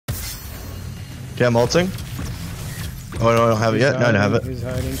Okay, I'm ulting. Oh no, I don't have it yet. No, I don't have it. He's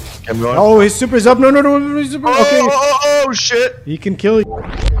hiding. Okay, I'm going. Oh, his super's up. No, he's super. Okay. Oh, shit. He can kill you.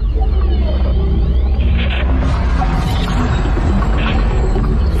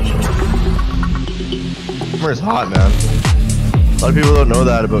 Summer's hot, man. A lot of people don't know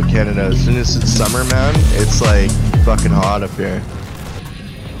that about Canada. As soon as it's summer, man, it's like fucking hot up here.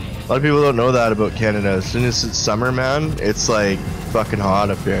 A lot of people don't know that about Canada. As soon as it's summer, man, it's like fucking hot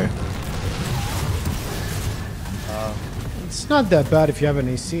up here. It's not that bad if you have an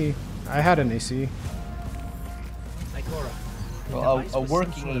AC. I had an AC. Well, a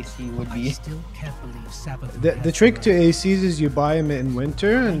working AC would be. The trick to ACs is you buy them in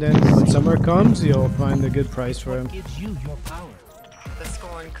winter, and then when summer comes, you'll find a good price for them.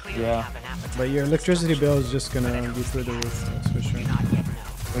 Yeah. But your electricity bill is just gonna be through the roof, that's for sure.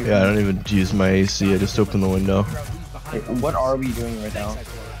 Yeah, I don't even use my AC. I just open the window. Wait, what are we doing right now?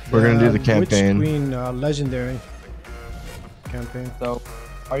 We're gonna do the campaign. Witch Queen legendary campaign. So,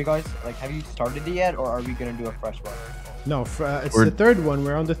 are you guys like? Have you started it yet, or are we gonna do a fresh one? No, it's the third one.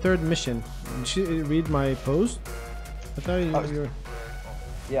 We're on the third mission. You should read my post. I thought you were...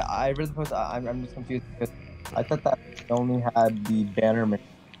 Yeah, I read the post. I'm just confused because I thought that we only had the banner mission.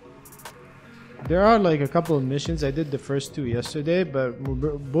 There are like a couple of missions. I did the first two yesterday, but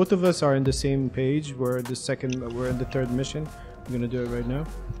both of us are in the same page. We're in the third mission. I'm gonna do it right now.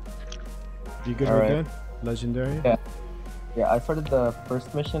 You good with that? Legendary? Yeah, I started the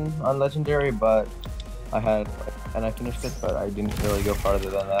first mission on Legendary, but I finished it, but I didn't really go farther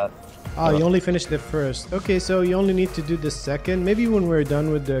than that. Oh, you only finished the first. Okay, so you only need to do the second. Maybe when we're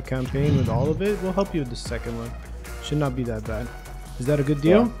done with the campaign with all of it, we'll help you with the second one. Should not be that bad. Is that a good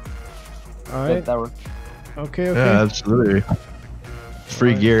deal? Yeah. All right. Yeah, that works. Okay. Yeah, absolutely.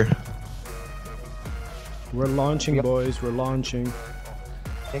 Free gear. We're launching, boys. We're launching.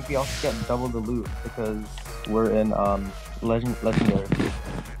 I think we also get double the loot because we're in Legendary.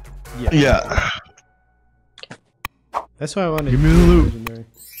 Yeah. That's why I wanted to give me the loot. Legendary.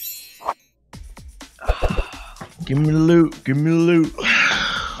 Give me the loot. Give me the loot.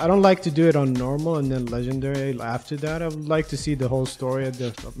 I don't like to do it on normal and then legendary after that. I would like to see the whole story at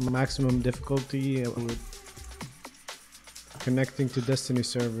the maximum difficulty. Connecting to Destiny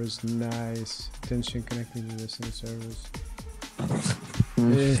servers. Nice. Attention connecting to Destiny servers.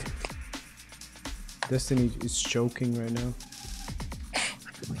 Destiny is choking right now.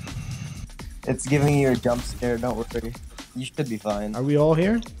 It's giving you a jump scare, don't worry. You should be fine. Are we all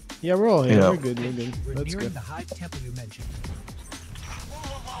here? Yeah, we're all here. Yeah. We're good. We're good. That's good. The Hive temple you mentioned.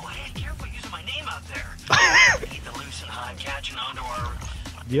 Whoa, hey, careful using my name out there. The Lucent Hive catching onto our...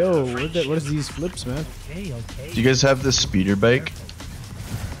 Yo, what is these flips, man? Okay. Do you guys have this speeder bike?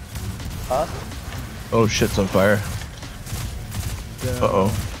 Huh? Oh shit, it's on fire.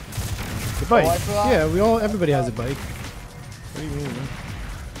 Uh-oh. The bike. Oh, yeah, everybody has a bike. What do you mean, man?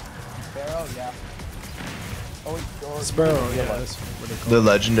 Sparrow, yeah. Oh, Sparrow, yeah, that's what they call The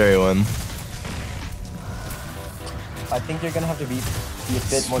legendary one. I think you're gonna have to be a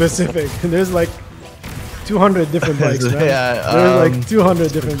bit more specific. There's like 200 different bikes, man. Yeah, there's like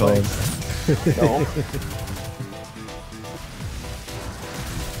 200 different bikes. No.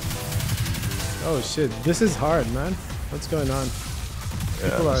 Oh shit, this is hard, man. What's going on?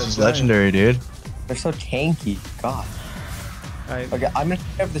 Yeah, this is legendary, dude. They're so tanky. God. Okay, I'm gonna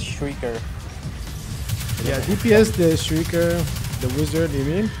have the Shrieker. Yeah, DPS, the Shrieker, the Wizard, you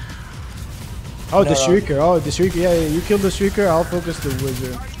mean? Oh, the Shrieker. Oh, the Shrieker. Yeah, you kill the Shrieker, I'll focus the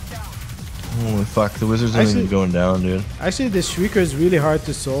Wizard. Holy fuck, the Wizard's not even going down, dude. Actually, the Shrieker is really hard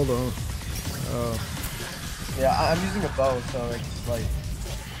to solo. Yeah, I'm using a bow, so it's like...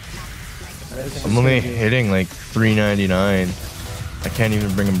 I'm only hitting like 399. I can't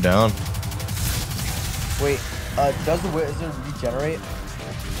even bring him down. Wait, does the Wizard regenerate?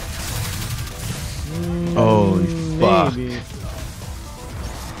 Holy fuck. Maybe.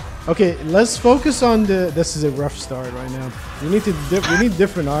 Okay, let's focus on the... This is a rough start right now. We need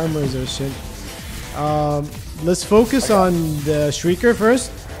different armors or shit. Let's focus on the Shrieker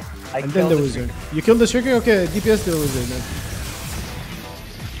first, and then the Wizard. You killed the Shrieker? Okay, DPS the Wizard then.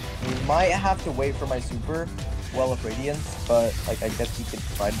 We might have to wait for my super, Well of Radiance, but like I guess you could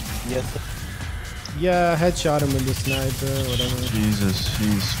try DPS. Yeah, headshot him with the sniper or whatever. Jesus,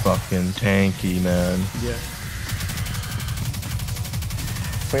 he's fucking tanky, man. Yeah.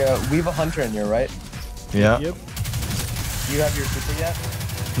 Wait, we have a hunter in here, right? Yeah. Yep. Do you have your super yet?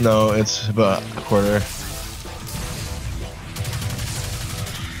 No, it's about a quarter.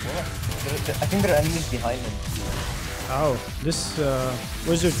 What? I think there are enemies behind him. Oh, this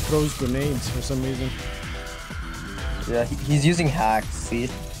Wizard throws grenades for some reason. Yeah, he's using hacks, see?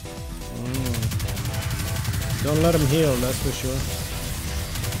 Don't let him heal, that's for sure.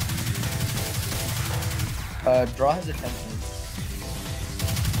 Draw his attention.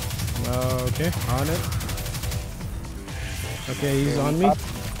 Okay, on it. Okay, he's on me.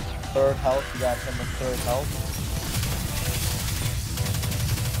 Third health, you got him with third health.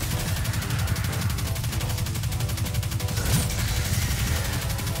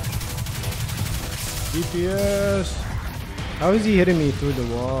 DPS. How is he hitting me through the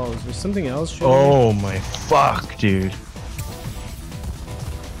walls? There's something else shooting me? Oh my fuck, dude.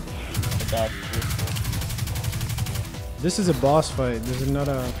 I got you. This is a boss fight. This is not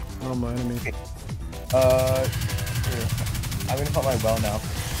a normal enemy. Here. I'm gonna put my well now.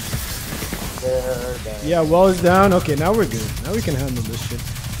 There, there. Yeah, well is down. Okay, now we're good. Now we can handle this shit.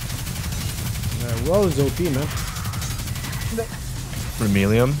 Well is OP, man.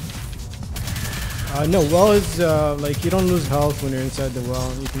 Remelium? No, well is like you don't lose health when you're inside the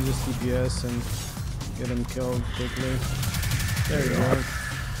well. You can just DPS and get him killed quickly. There you go.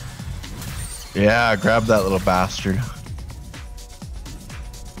 Yeah, grab that little bastard.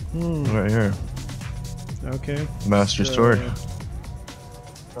 Right here. Okay. Master Sword.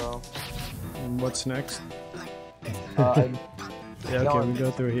 So, And what's next? I'm Yeah, okay, we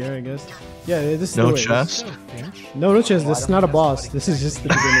go through here, I guess. Yeah, this is No the way. chest? No chest. This is not a boss. This is just the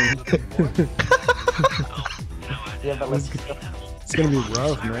beginning. yeah, but like, It's gonna be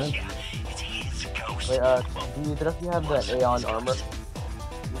rough, man. wait, do either of you have the Aeon armor?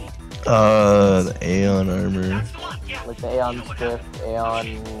 The Aeon armor. Like the Aeon Swift, Aeon,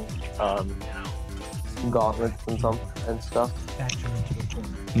 gauntlets and stuff.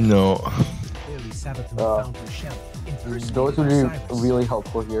 No. Those would be really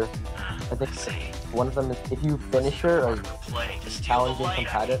helpful here. I think one of them is if you finish her or challenging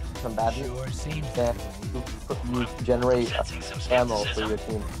combatant, then you generate ammo for your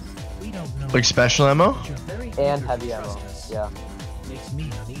team. Like special ammo? And heavy ammo, yeah.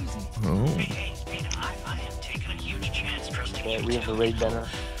 Oh. Okay, we have the raid banner.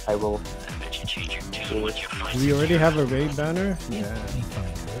 I will. We already have a raid banner? Yeah.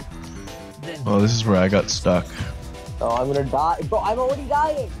 Oh, this is where I got stuck. Oh, I'm gonna die. Bro, I'm already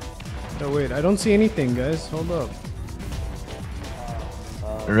dying! Oh wait, I don't see anything, guys. Hold up.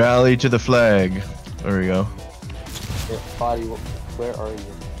 Rally to the flag. There we go. Yeah, body, where are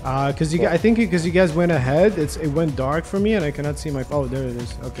you? Cause I think because you guys went ahead, it went dark for me and I cannot see my. Oh, there it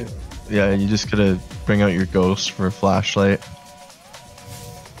is. Okay. Yeah, you just gotta bring out your ghost for a flashlight.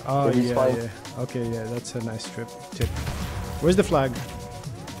 Oh It is yeah, fine. yeah. Okay, yeah, that's a nice tip. Where's the flag?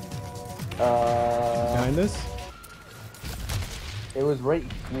 Behind us? It was right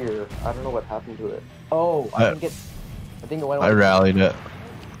here. I don't know what happened to it. Oh, I think it went. I rallied it.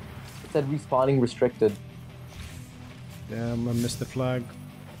 It said respawning restricted. Damn, I missed the flag.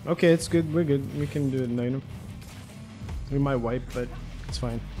 Okay, it's good. We're good. We can do it later. We might wipe, but it's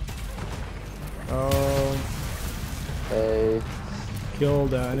fine. Oh, Hey. kill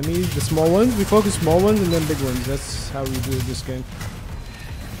the enemies, the small ones. We focus small ones and then big ones. That's how we do this game.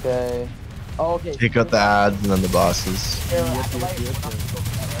 Okay. Oh, okay. Take out the ads and then the bosses. Here, Yep, after yep, light, yep, we're not yep. gonna go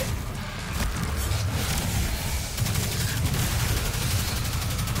for that, right?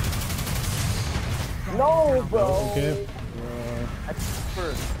 No, bro. Okay. I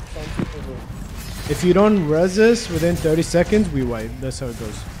prefer. Thank you for this. If you don't res us within 30 seconds, we wipe. That's how it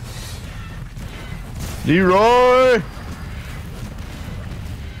goes. Leroy!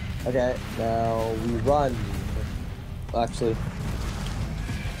 Okay, now we run. Actually,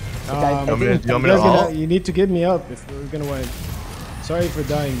 I You want me to- think you want me You to guys alt? gonna- you need to get me up if we're gonna wipe. Sorry for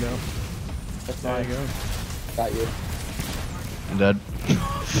dying though. that's There fine. you go. Got you. I'm dead.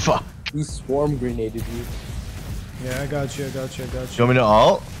 Fuck. He swarm grenaded you. Yeah, I got you. You want me to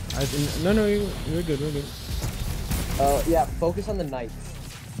alt? No, you're good. We're good. Yeah. Focus on the knights.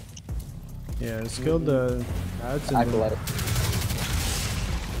 Yeah, let's kill the ads and Acolyte.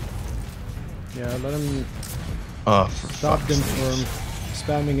 yeah, let them Oh, for stop fuck's them sakes. from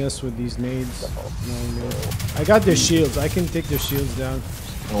spamming us with these nades. No, I got their shields. I can take their shields down.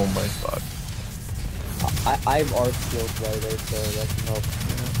 Oh my fuck. I have art skills right there, so that can help.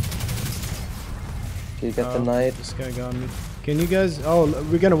 Okay, you get the knight. This guy got me. Can you guys? Oh,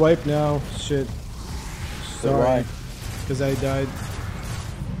 we're gonna wipe now. Shit. Sorry, why? because I died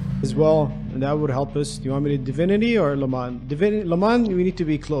as well, and that would help us. Do you want me to Divinity or Lamont? Lamont, we need to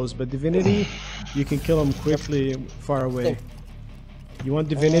be close, but Divinity, you can kill him quickly far away. You want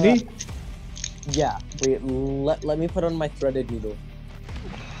Divinity? Yeah. Wait. Let me put on my threaded needle.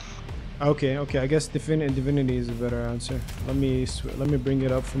 Okay. I guess Divinity is a better answer. Let me bring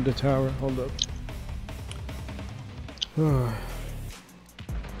it up from the tower. Hold up.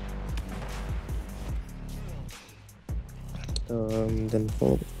 Then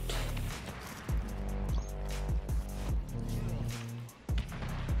fold.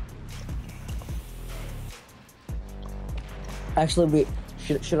 Actually, wait.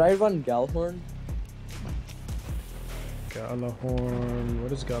 Should I run Galhorn? Galahorn.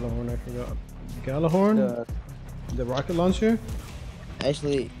 What is Galahorn? I forgot. Galahorn? The rocket launcher?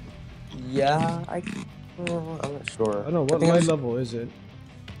 Actually, yeah. I'm not sure. I don't know. What light level is it?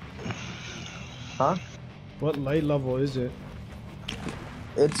 Huh? What light level is it?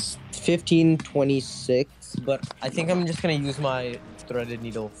 It's 1526, but I think I'm just gonna use my threaded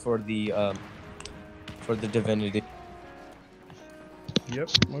needle for the divinity. Yep.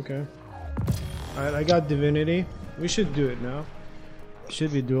 Okay. Alright, I got divinity. We should do it now.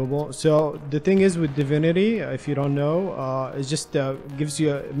 Should be doable. So the thing is with divinity, if you don't know, it just gives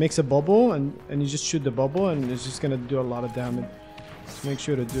you it makes a bubble and you just shoot the bubble and it's just gonna do a lot of damage. Just make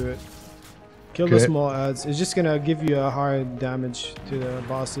sure to do it. Kill the small ads. It's just gonna give you a high damage to the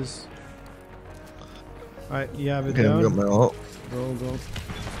bosses. Alright, you have it down. Go.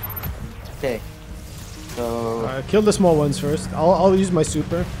 Okay. So. Alright, kill the small ones first. I'll use my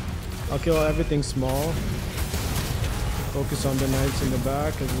super. I'll kill everything small. Focus on the knights in the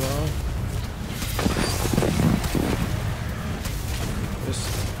back as well. Just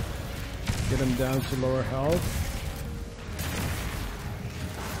get them down to lower health.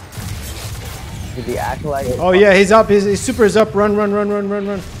 Did the acolyte? Oh yeah, he's up. His super is up. Run. Don't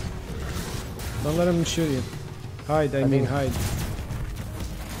let him shoot you. Hide. I mean hide.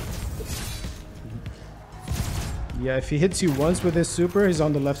 Yeah, if he hits you once with his super, he's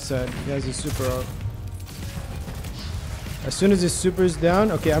on the left side. He has his super up. As soon as his super is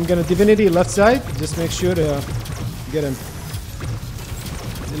down, okay, I'm gonna divinity left side. Just make sure to get him.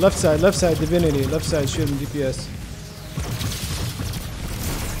 Left side, divinity, left side, shoot him DPS.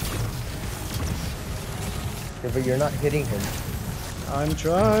 Yeah, but you're not hitting him. I'm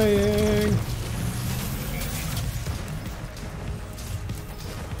trying.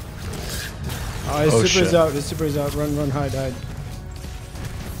 Oh, his super's out. His super's out. Run, hide. Ugh.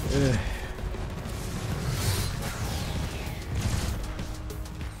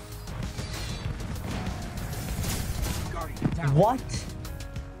 What?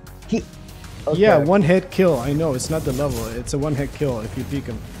 He. Okay. Yeah, one hit kill. I know it's not the level. It's a one hit kill if you peek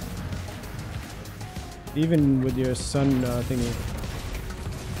him. Even with your sun thingy.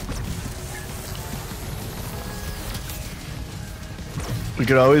 We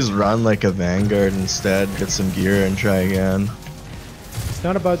could always run like a vanguard instead, get some gear and try again. It's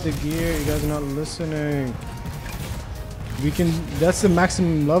not about the gear, you guys are not listening. We can, that's the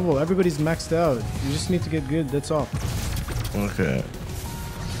maximum level, everybody's maxed out. You just need to get good, that's all. Okay.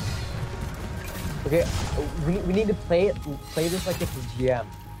 Okay, we need to play this like it's a GM.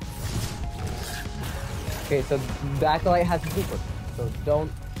 Okay, so the acolyte has a super, so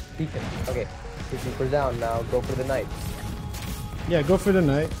don't peek him. Okay, his super's down, now go for the knight. Yeah, go for the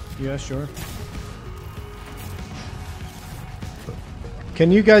knight. Yeah, sure.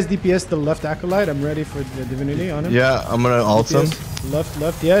 Can you guys DPS the left acolyte? I'm ready for the divinity on him. Yeah, I'm gonna ult him.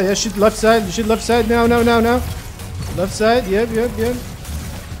 Left. Yeah, shoot left side. Shoot left side. Now. Left side. Yep.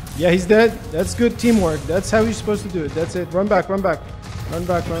 Yeah, he's dead. That's good teamwork. That's how you're supposed to do it. That's it. Run back. Hide.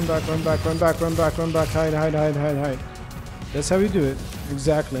 That's how we do it.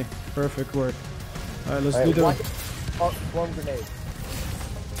 Exactly. Perfect work. Alright, let's do the... One grenade.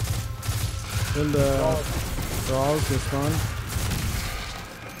 Kill the thralls, they're gone.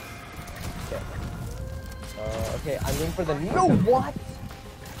 Okay, I'm going for the... No, what?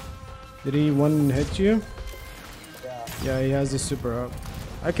 Did he one hit you? Yeah. Yeah, he has the super up.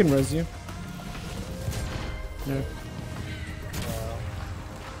 I can res you. Yeah.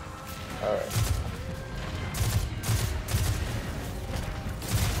 Alright.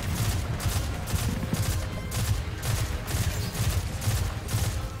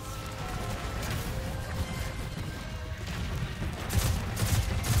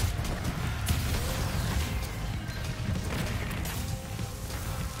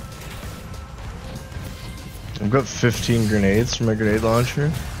 I've got 15 grenades from my grenade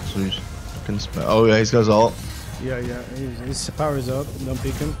launcher, so he's fucking oh yeah, he's got his ult. Yeah, his power's up. Don't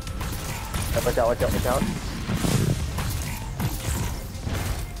peek him. Watch out.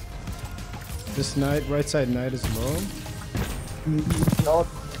 This knight, right side knight is low. No,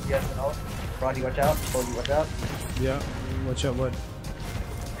 yes, no. Roddy, watch out. Cody, watch out. Yeah, watch out what?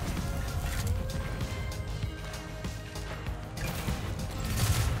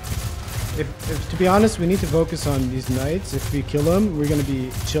 If to be honest, we need to focus on these knights. If we kill them, we're gonna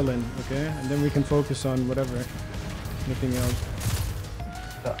be chilling, okay? And then we can focus on whatever, anything else.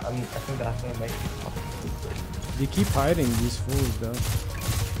 I think that's gonna make. You keep hiding these fools though.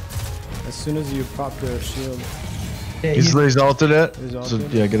 As soon as you pop their shield. Yeah, He's ulted it. He's So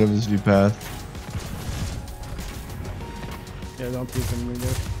ulted. yeah, get him his view path. Yeah, don't peek him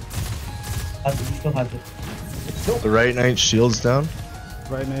either. He still has it. The right knight shields down.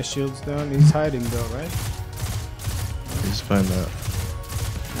 Right now shield's down. He's hiding though, right? He's fine that.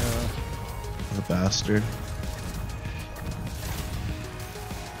 Yeah. The bastard.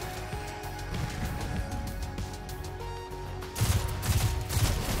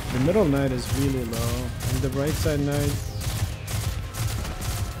 The middle knight is really low. And the right side knight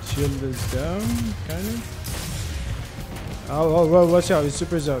shield is down, kind of. Oh, watch out, his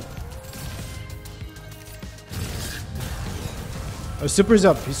super's up. Oh, super's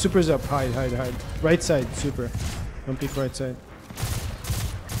up, his super's up. Hide. Right side, super. Don't peek right side.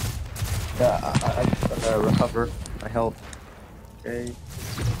 Yeah, I recover my health. Okay.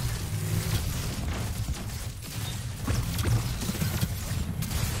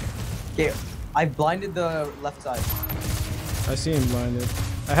 Okay, I blinded the left side. I see him blinded.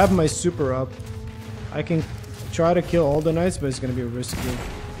 I have my super up. I can try to kill all the knights, but it's gonna be risky.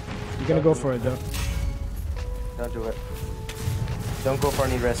 You're gonna go for it though. Don't do it. Don't go for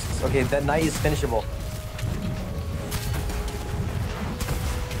any risks. Okay, that knight is finishable.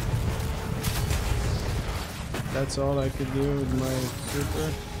 That's all I could do with my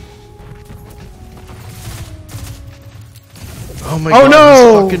super. Oh my Oh god,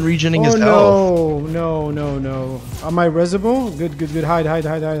 no! he's fucking regening Oh his health. no. Am I resible? Good. Hide.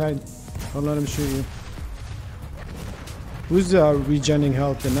 Don't let him shoot you. Who's regenning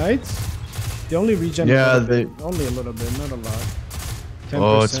health? The knights? They only regen Yeah, a little bit. Only a little bit, not a lot. 10%.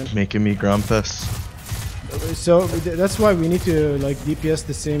 Oh, it's making me grumpus. So that's why we need to like DPS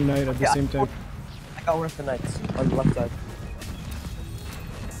the same knight at the same time. I got one of the knights on the left side.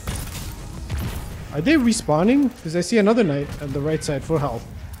 Are they respawning? Because I see another knight at the right side, full health.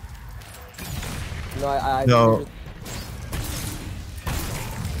 No, I No.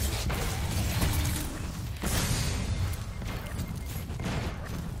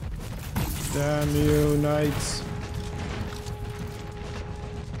 Damn you, knights.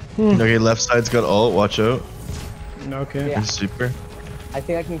 Okay, left side's got ult, watch out. Okay. Yeah. He's super. I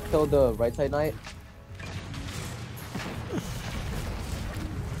think I can kill the right side knight.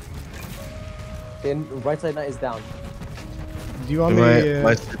 Then right side knight is down. Do you want me?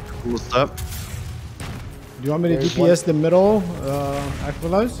 My super cool up. Do you want me to There's DPS the middle?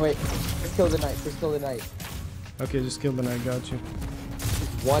 Aquilize? Wait, just kill the knight. Just kill the knight. Okay, just kill the knight. Got you.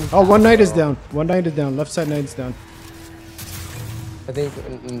 One. Oh, one knight is tap. down. One knight is down. Left side knight is down. I think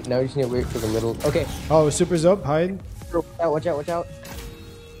now we just need to wait for the middle. Okay. Oh, super's up. Hide. Watch out.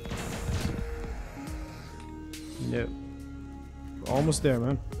 Yep. Almost there,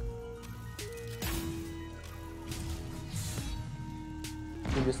 man.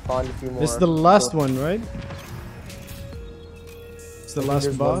 We just spawned a few more. This is the last one, right? It's the I think last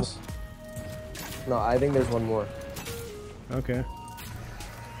there's one boss. No, I think there's one more. Okay.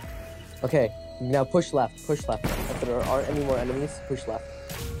 Okay, now push left. If there aren't any more enemies, push left.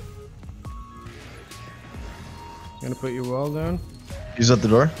 Gonna put your wall down. He's at the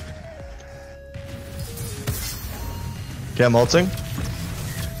door. Okay, I'm ulting.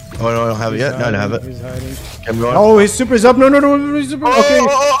 Oh no, I don't have it yet. No, I don't have it. He's hiding. Okay, I'm going. Oh, his super's up. No, his super. Okay.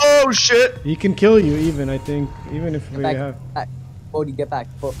 Oh, shit! He can kill you even, I think. Even if we Back, have... back. Bodhi, get back.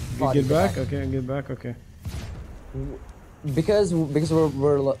 You Bodhi, get back? Okay, get back. Okay. Because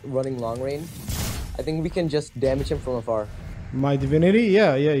we're running long range, I think we can just damage him from afar. My divinity?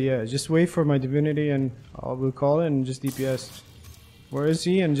 Yeah. Just wait for my divinity and we'll call it and just DPS. Where is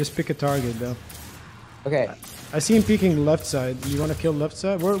he? And just pick a target though. Okay. I see him peeking left side. You want to kill left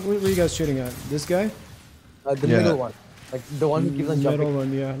side? Where are you guys shooting at? This guy? The Yeah. middle one. Like the one who keeps on Middle jumping.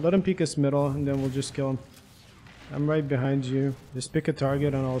 one, yeah. Let him peek us middle and then we'll just kill him. I'm right behind you. Just pick a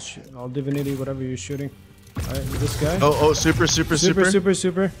target and I'll divinity whatever you're shooting. Alright, this guy? Oh, super. Super.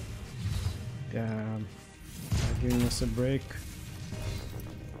 Damn. Not giving us a break.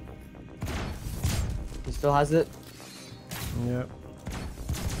 He still has it. Yep.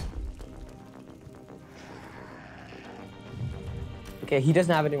 Okay, he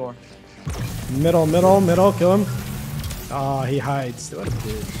doesn't have any more. Middle, kill him. Ah, he hides. What a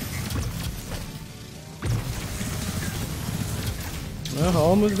bitch. Well,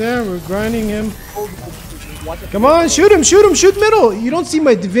 almost there. We're grinding him. Come on, shoot him, shoot middle. You don't see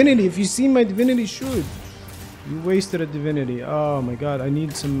my divinity. If you see my divinity, shoot. You wasted a divinity. Oh my god, I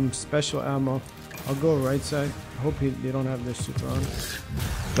need some special ammo. I'll go right side. I hope they don't have their super on.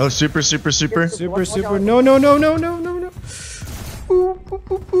 Oh, super. Super. out. No.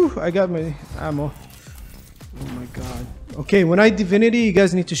 Ooh. I got my ammo. Oh my god. Okay, when I divinity, you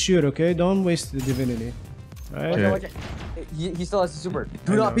guys need to shoot, okay? Don't waste the divinity. Right? Okay. He still has a super.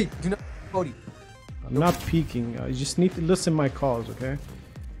 Do I not know. peek. Do not Cody. I'm not peeking. You just need to listen my calls, okay?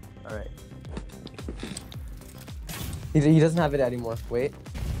 Alright. He doesn't have it anymore. Wait.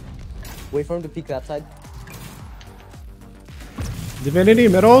 Wait for him to peek that side. Divinity,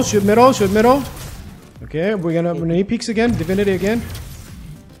 middle, shoot middle, shoot middle. Okay, when he peeks again, divinity again.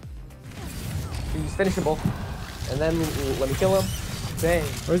 You just finish them both. And then let me kill him. Bang.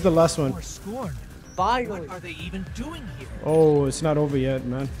 Where's the last one? We're scorned. Finally. What are they even doing here? Oh, it's not over yet,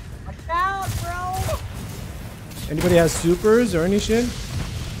 man. Watch out, bro. Anybody has supers or any shit?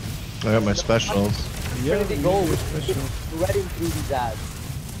 I got my specials. Yeah, Ready to go. special. Ready through these ads.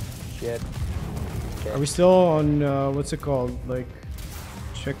 Shit. Are we still on, what's it called? Like,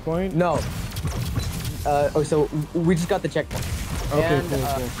 checkpoint? No. Oh, so we just got the checkpoint. Okay, And, cool.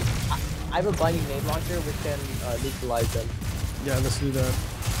 I have a binding nade launcher which can neutralize them. Yeah, let's do that.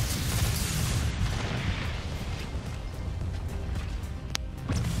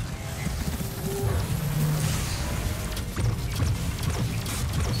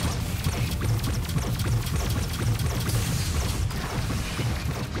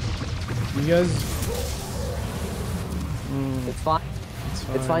 You guys... It's fine.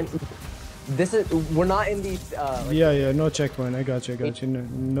 It's fine. This is we're not in these. Like, Yeah, no checkpoint. I got you.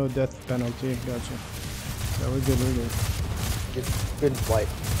 No death penalty. Got you. Yeah, we're good. it's good fight.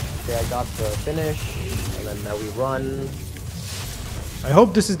 Okay, I got the finish, and then now we run. I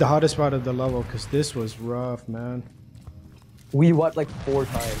hope this is the hardest part of the level, because this was rough, man. We wiped like 4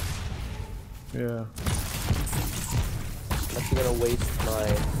 times. Yeah. Actually gonna waste my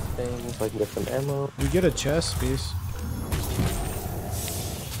thing so I can get some ammo. We get a chest piece.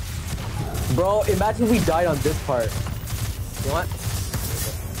 Bro, imagine we died on this part. You know what?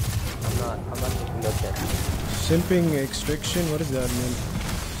 I'm not taking no chance. Simping extraction? What does that mean?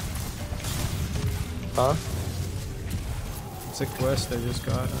 Huh? It's a quest I just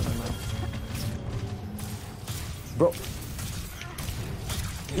got. I don't know. Bro.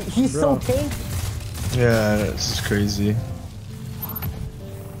 He's so Bro. tanky. Yeah, this is crazy.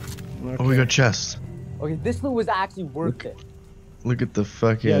 Okay. Oh, we got chest. Okay, this loot was actually worth it. Look at the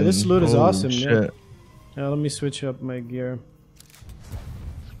fucking. Yeah, this loot is holy awesome, shit. yeah. Now let me switch up my gear.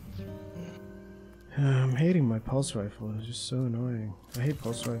 I'm hating my pulse rifle. It's just so annoying. I hate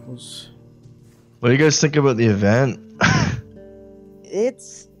pulse rifles. What do you guys think about the event?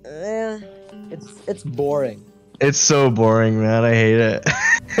 It's boring. It's so boring, man. I hate it.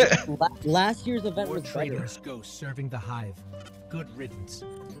 Last year's event More was better. traitors go serving the hive. Good riddance.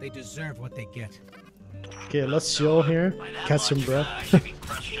 They deserve what they get. Okay, let's chill here. Catch some breath.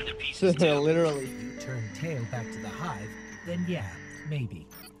 Literally. You turn tail back to the hive, then yeah, maybe.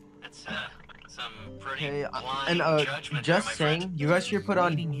 That's some pretty Okay, blind and judgment just there, my saying, friend. you guys should put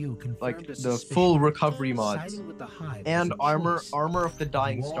on Leading you like confirmed a the suspicion. full recovery mods Siding with the hive and was a armor choice. of the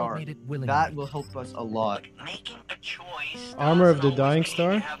dying You all star. made it willingly. That will help us a lot. Making a choice Armor of the doesn't Dying always mean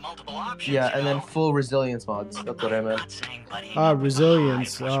Star? you have multiple options, Yeah, you and then know? full resilience mods. That's what I I'm meant. not saying buddying Ah, up with the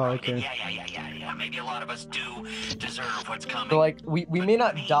resilience. hive was Oh, right. okay. Yeah. Maybe a lot of us do deserve what's coming. So like we But may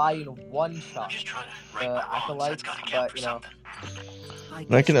not me, die in one I'm shot. just trying to right my wrongs. Acolytes, That's gotta count but for you know. something.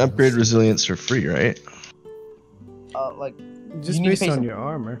 And I can upgrade resilience for free, right? Like Just you need to based pay on some- your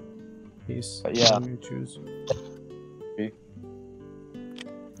armor piece. Yeah. You choose.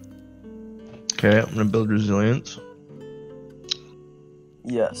 Okay, I'm gonna build resilience.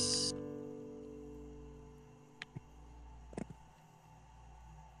 Yes.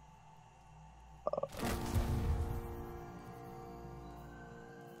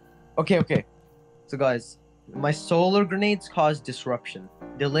 Okay. So guys, my solar grenades cause disruption,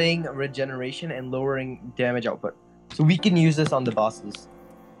 delaying regeneration and lowering damage output. So we can use this on the bosses.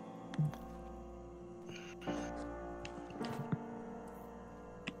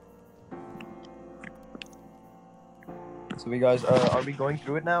 So we guys, are we going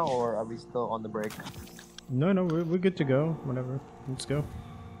through it now, or are we still on the break? No, we're good to go. Whatever. Let's go.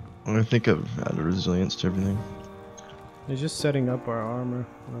 I'm gonna think of added resilience to everything. They're just setting up our armor.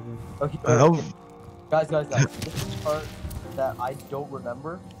 Whatever. Okay. Guys, this is part that I don't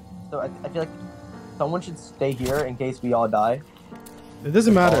remember. So I feel like someone should stay here in case we all die. It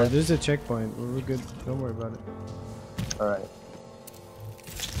doesn't matter. Alright. There's a checkpoint. We're good. Don't worry about it. Alright.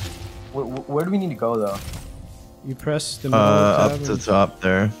 Where do we need to go, though? You press the middle Up tab to and top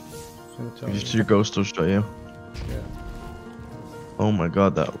there. it's gonna tell Just you. your ghost will show you. Yeah. Oh my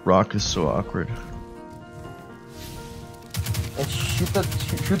god, that rock is so awkward. And shoot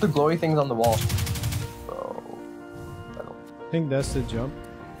the glowy things on the wall. Bro. I think that's the jump.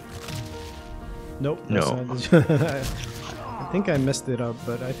 Nope. No. That's not the I think I messed it up,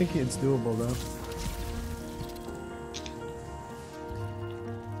 but I think it's doable though.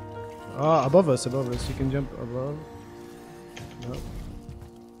 Ah, above us, above us. You can jump above.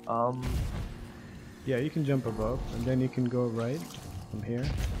 No. Yeah, you can jump above, and then you can go right from here,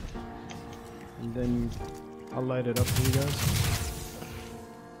 and then I'll light it up for you guys.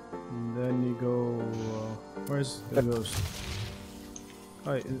 And then you go. Where's it goes?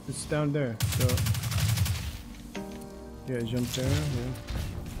 Oh, it's down there. So yeah, jump there. Yeah.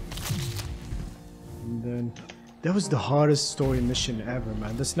 And then that was the hardest story mission ever,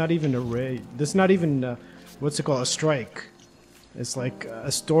 man. That's not even a raid. That's not even what's it called? A strike. It's like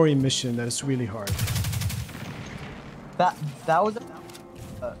a story mission that is really hard. That was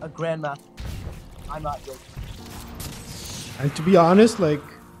a grandmaster. I'm not joking. And to be honest, like,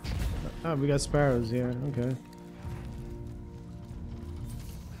 oh, we got sparrows here. Okay.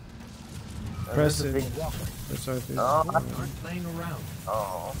 Press it. Press R3. Oh, Playing around.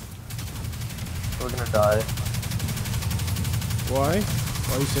 oh. We're gonna die. Why?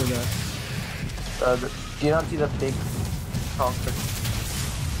 Why you say that? Do you not see the big conquer?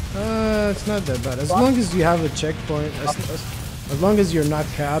 It's not that bad. As long as you have a checkpoint, as long as you're not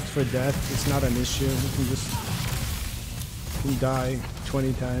capped for death, it's not an issue. You can just die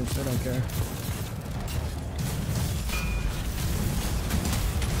 20 times. I don't care.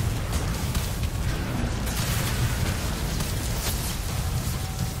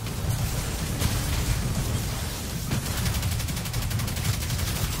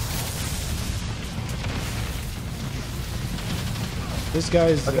 This guy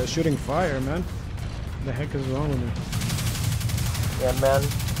is shooting fire, man. What the heck is wrong with him? Yeah, man.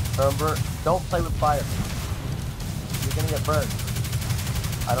 Remember, don't play with fire. You're gonna get burned.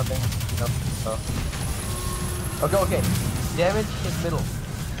 I don't think you know. So. Okay. Damage is middle.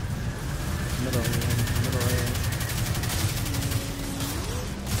 Middle area.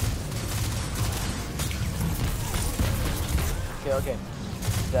 Okay.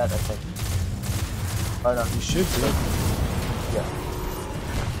 Dead, I think. Oh no. You should be. Yeah.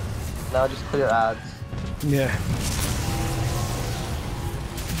 Now just clear ads. Yeah.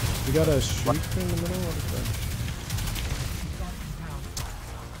 We got a streak in the middle. What is that?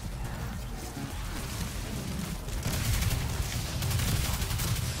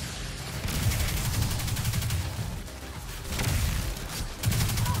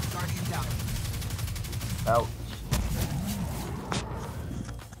 Ouch.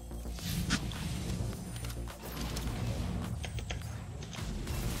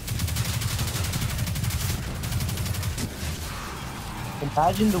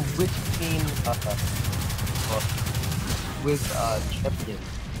 Imagine the Witch Queen with champion.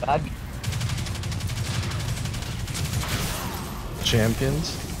 That'd be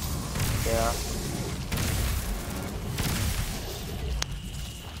Champions? yeah.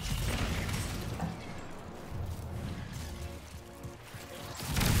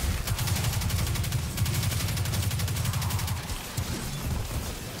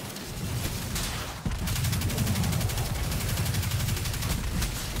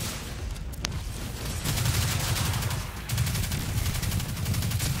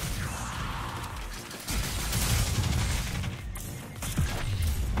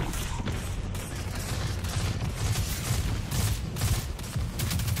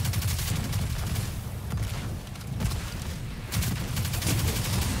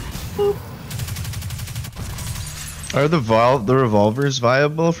 Are the revolvers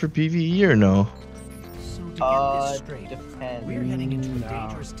viable for PvE or no? So to get this straight, Depends. we're heading into a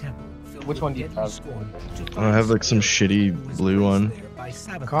dangerous temple. Which one do you have? I have like some shitty blue one.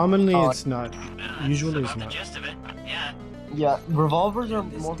 Commonly, it's not. Usually, it's The not. gist of it. Yeah. Yeah, revolvers are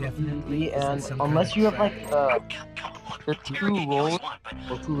more for PvE, and unless you have like the two rolls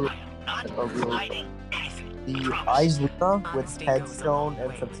or two rolls that are really the Eyes Luna with Headstone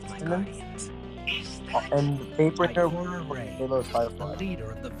and Subsistence, and Paper Halo Firefly.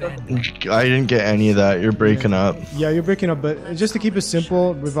 I didn't get any of that. You're breaking up. Yeah, you're breaking up, but just to keep it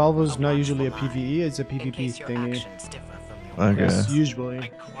simple, revolver's not usually a PvE, it's a PvP thingy. Okay. It's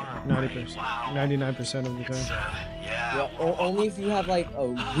usually 90%, 99% of the time. Yeah, only if you have like a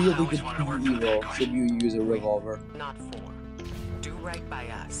really good PvE roll should you use a revolver. Not four. Do right by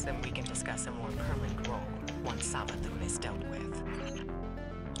us, and we can discuss a more permanent role once Savathûn is dealt with.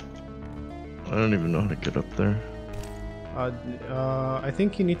 I don't even know how to get up there. I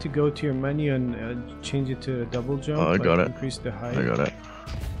think you need to go to your menu and change it to a double jump. Oh, I got it. Increase the height. I got it.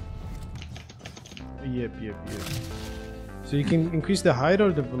 Yep. So you can increase the height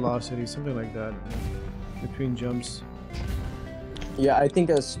or the velocity, something like that, between jumps. Yeah, I think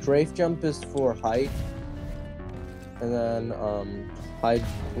a strafe jump is for height. And then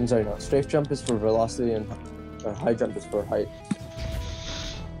I'm sorry, no. Strafe jump is for velocity and high jump is for height.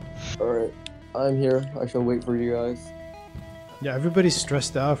 Alright, I'm here. I shall wait for you guys. Yeah, everybody's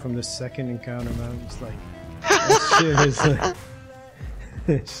stressed out from the second encounter, man. It's like that shit is like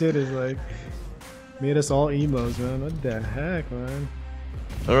that shit is like made us all emos, man. What the heck, man?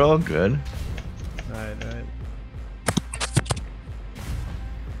 They're all good. Alright.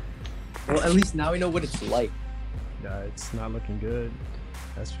 Well, at least now we know what it's like. Yeah, it's not looking good.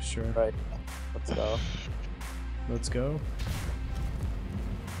 That's for sure. Right. Let's go. Let's go.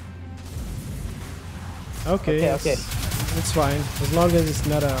 Okay. Okay. It's fine. As long as it's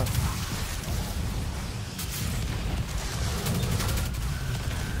not a...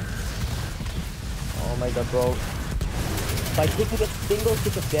 Oh my god, bro. By taking a single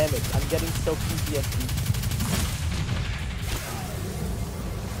tick of damage, I'm getting so PTSD.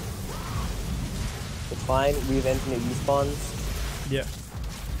 It's fine, we have infinite respawns. Yeah.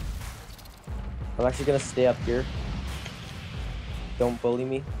 I'm actually gonna stay up here. Don't bully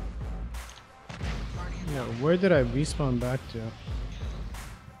me. Yeah, where did I respawn back to?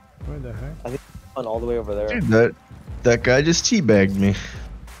 Where the heck? I think I'm all the way over there. Dude, that guy just teabagged me.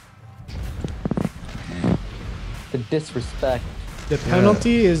 The disrespect. The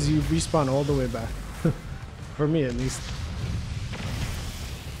penalty is you respawn all the way back. For me, at least.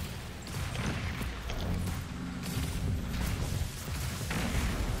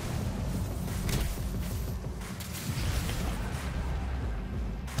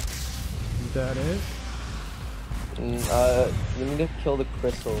 Is that it? We need to kill the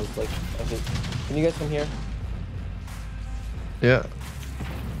crystals. Like, okay. Can you guys come here? Yeah.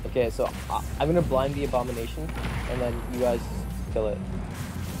 Okay, so I'm gonna blind the abomination, and then you guys kill it.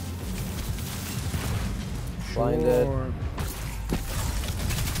 Blinded. Sure.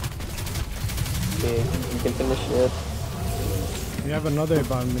 Okay, you can finish it. We have another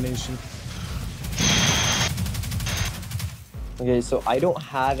abomination. Okay, so I don't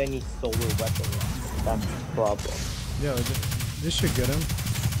have any solar weapons. That's the problem. Yeah, this should get him.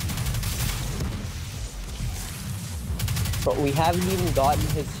 But we haven't even gotten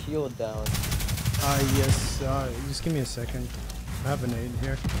his shield down. Yes. Just give me a second. I have an aid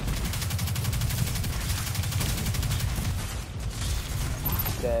here.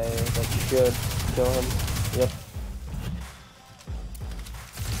 Okay, that should kill him. Yep.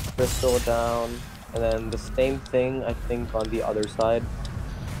 Crystal down. And then the same thing, I think, on the other side.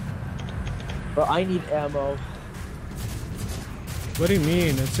 But I need ammo. What do you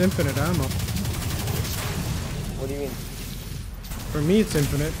mean? It's infinite ammo. What do you mean? For me, it's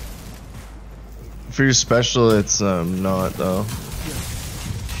infinite. For your special, it's not though.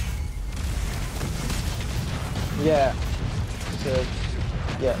 Yeah. Because,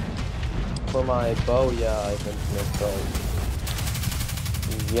 yeah. For my bow, yeah, I have infinite bow.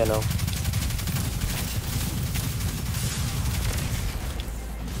 You know.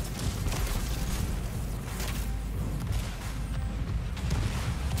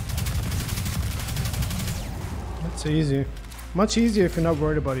 It's easy. Much easier if you're not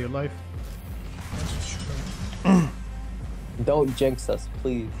worried about your life. Don't jinx us,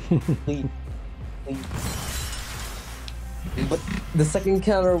 please. Please. Please. But the second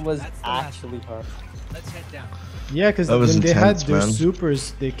counter was actually hard. Let's head down. Yeah, because That was when they had intense, their man.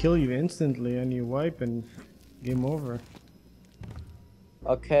 supers, they kill you instantly and you wipe and game over.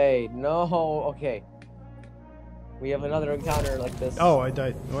 Okay, no, okay. We have another encounter like this. Oh, I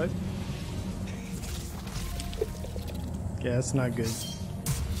died. What? Yeah, that's not good.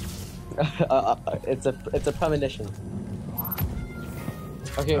 It's a premonition.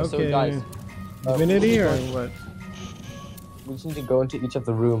 Okay, so Okay. guys, Divinity we or just what? we just need to go into each of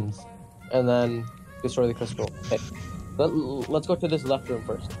the rooms and then destroy the crystal. Okay, let's go to this left room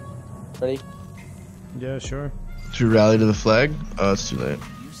first. Ready? Yeah, sure. To rally to the flag? Oh, it's too late.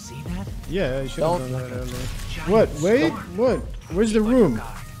 You see that? Yeah, I should have Don't- done that earlier. What? Wait, what? Where's the room?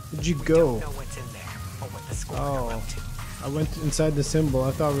 Where'd you go? Know what's in there or what the squad Oh. are up to. I went inside the symbol.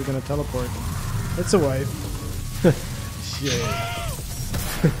 I thought we were gonna teleport. It's a wipe. Shit.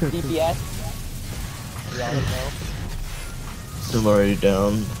 DPS. Yeah, I know. Still already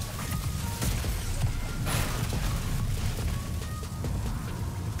down.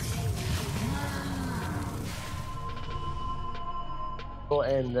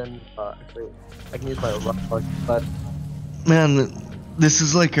 And then actually, I can use my rock punch, but Man, this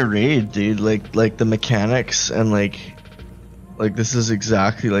is like a raid, dude. Like the mechanics and like this is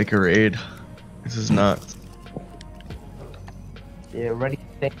exactly like a raid. This is nuts. yeah, ready.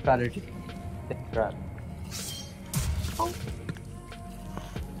 Think strategy. Think strat.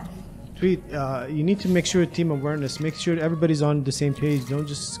 Tweet, you need to make sure team awareness. Make sure everybody's on the same page. Don't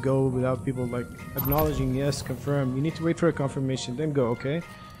just go without people like acknowledging yes, confirm. You need to wait for a confirmation, then go, okay?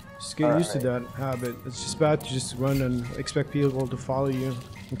 Just get used to that habit. It's just bad to just run and expect people to follow you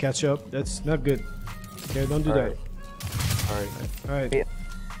and catch up. That's not good. Okay, don't do that. Alright.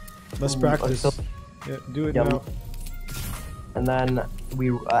 Let's practice. Yeah, do it now. And then we,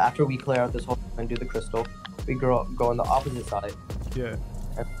 after we clear out this whole and do the crystal, we go on the opposite side. Yeah.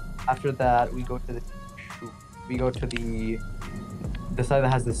 After that, we go to the side that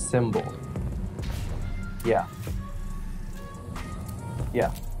has the symbol. Yeah.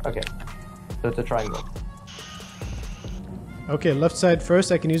 Yeah. Okay. So it's a triangle. Okay, left side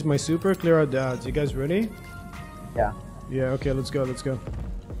first. I can use my super. Clear out the ads. You guys ready? Yeah. Yeah. Okay. Let's go. Let's go.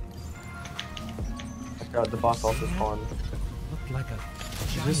 The boss also spawned. Looked like a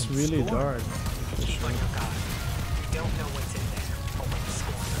It's just really dark. keep on your guard. You don't know what's in there, or what the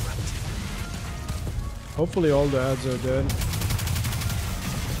squad are up to. Hopefully all the ads are dead.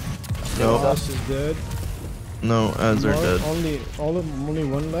 No. The boss is dead. No, ads are dead. Only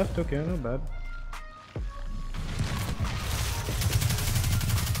one left. Okay, not bad.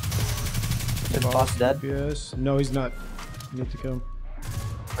 Is the boss dead? Yes. No, he's not. You need to kill him.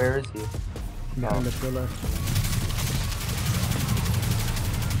 Where is he? Behind the pillar.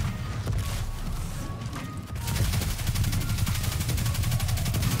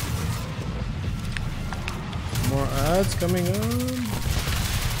 More ads coming on.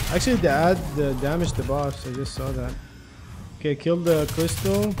 Actually, the ad damaged the boss. I just saw that. Okay, kill the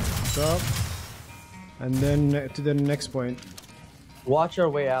crystal. Stop. And then to the next point. Watch our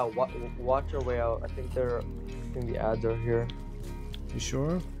way out. Watch our way out. I think the ads are here. You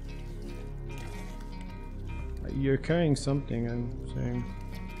sure? You're carrying something, I'm saying.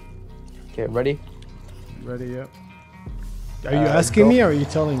 Okay, ready? Ready, yep. Are you asking me or are you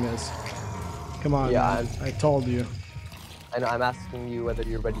telling us? Come on, Yeah, man. I told you. And I'm asking you whether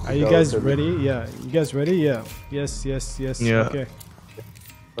you're ready to go. Are you guys ready? Yeah. You guys ready? Yeah. Yes, yes, yes. Yeah. Okay.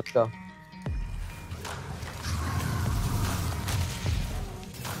 Let's go.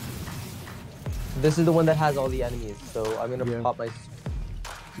 This is the one that has all the enemies, so I'm gonna pop my...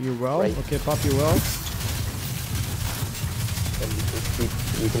 You well? Right. Okay, pop you well.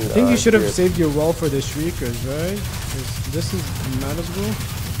 You can, I think you should have saved your well for the shriekers, right? This is manageable.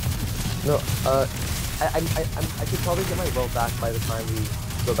 No, I could probably get my well back by the time we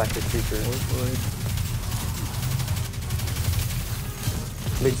go back to shriekers. Hopefully.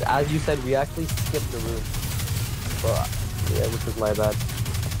 Because as you said, we actually skipped the room. Well, yeah, which was my bad.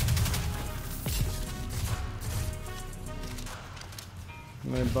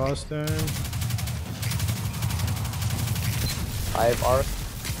 My boss down. I have arc.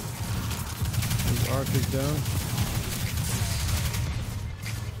 His arc is down.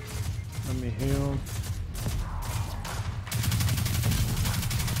 Let me heal.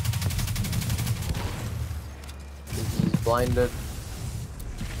 He's blinded.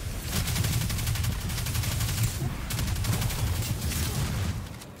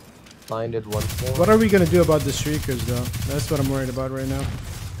 Blinded once more. What are we gonna do about the shriekers though? That's what I'm worried about right now.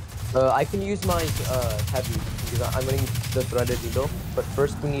 I can use my heavy because I'm running the threaded needle. But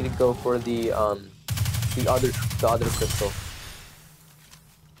first we need to go for the other crystal.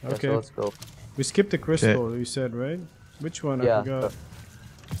 Okay. Yeah, so let's go. We skipped the crystal, you said, right? Which one? Yeah, I forgot.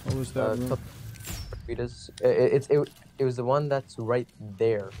 What was that room? It was the one that's right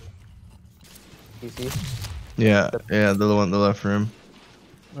there. You see? Yeah, yeah, the one, the left room.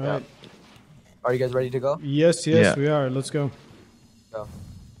 Alright. Are you guys ready to go? Yes, Yeah. we are. Let's go. Go.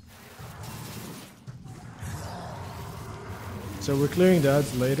 So we're clearing the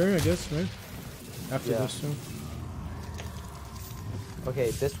ads later, I guess, right? After Yeah. this one.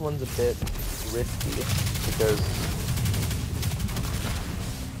 Okay, this one's a bit risky because.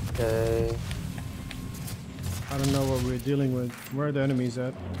 Okay. I don't know what we're dealing with. Where are the enemies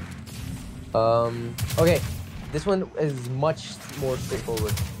at? Okay, this one is much more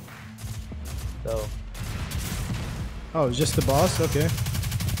straightforward. So. Oh, it's just the boss? Okay.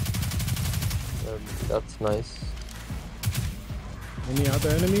 That's nice. Any other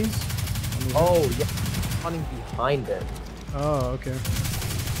enemies? Oh, yeah. Running behind it. Oh, okay.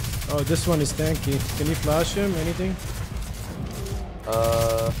 Oh, this one is tanky. Can you flash him? Anything?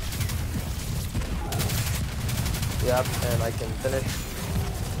 Yep, and I can finish.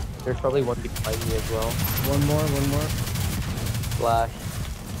 There's probably one behind me as well. One more. Flash.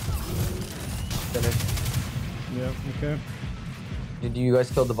 Finish. Yep, okay. Did you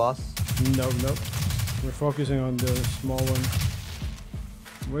guys kill the boss? Nope. We're focusing on the small one.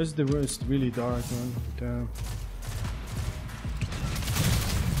 Where's the room? It's really dark, man. Damn.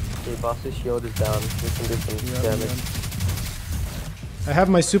 Okay, boss's shield is down. We can do some Yeah, damage. man. I have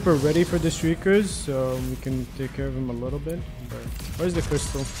my super ready for the streakers, so we can take care of him a little bit. But where's the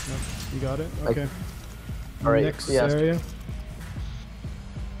crystal? No, you got it? Okay. Alright, Next yeah. area.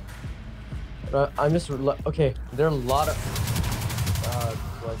 I'm just okay. There are a lot of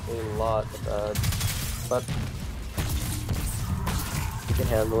like a lot of but you can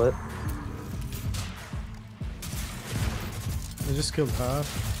handle it. I just killed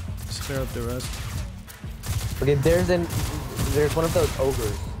half. Spare up the rest. Okay, there's one of those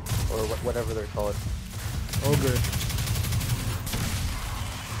ogres or whatever they're called. Ogre.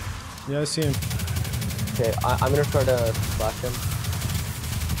 Yeah, I see him. Okay, I'm gonna try to flash him.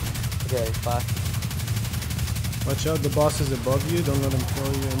 Okay, flash. Watch out, the boss is above you. Don't let him kill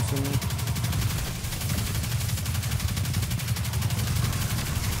you instantly.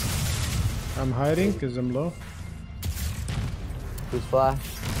 I'm hiding because I'm low. Who's flash?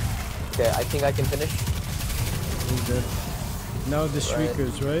 Okay, I think I can finish. He's dead. Now the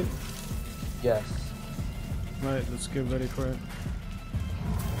shriekers, right? Yes. Right, let's get ready for it.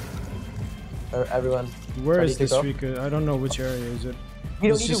 Everyone. Where ready is to the go? shrieker? I don't know which area is it. We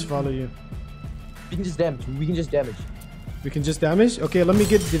don't Let's need just to- follow you. We can just damage. We can just damage. We can just damage? Okay, let me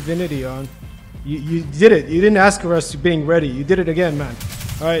get divinity on. You did it. You didn't ask for us being ready. You did it again, man.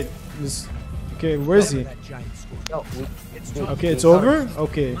 Alright. Okay, where is he? No, Okay, it's over?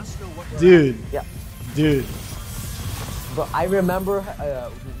 Okay. Dude. Yeah. Dude. But I remember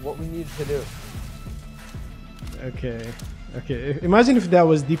what we needed to do. Okay. Okay. Imagine if that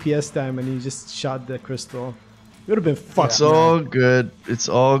was DPS time and he just shot the crystal. It would have been fucked. It's all good. It's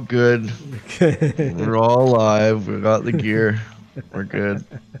all good. We're all alive. We got the gear. We're good.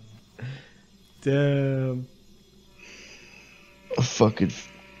 Damn. Fucking.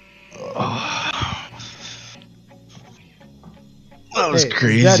 That was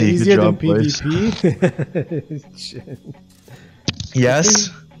crazy. Is that Good easier than job, boys. PvP? Shit. Yes.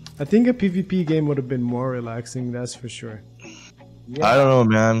 I think a PvP game would have been more relaxing, that's for sure. I don't know,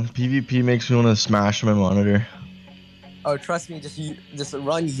 man. PvP makes me want to smash my monitor. Oh, trust me, just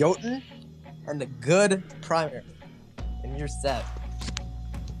run Jotun and a good primer, and you're set.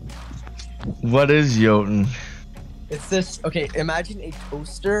 What is Jotun? It's this. Okay, imagine a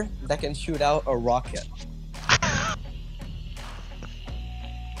toaster that can shoot out a rocket.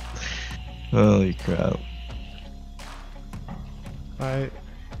 Holy crap. Alright,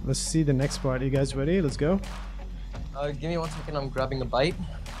 let's see the next part. You guys ready? Let's go. Give me 1 second. I'm grabbing a bite.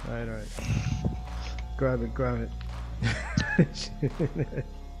 Alright, alright. Grab it, grab it.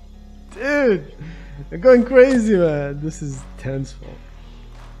 Dude! I'm going crazy, man. This is tenseful.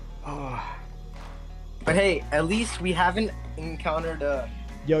 Oh. But hey, at least we haven't encountered a.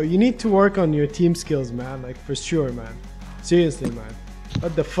 Yo, you need to work on your team skills, man. Like, for sure, man. Seriously, man.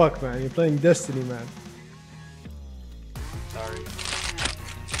 What the fuck, man? You're playing Destiny, man. Sorry.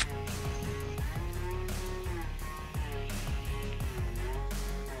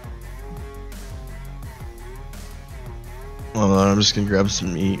 Hold on, I'm just gonna grab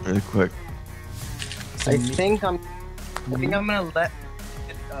some meat really quick. I think I'm gonna let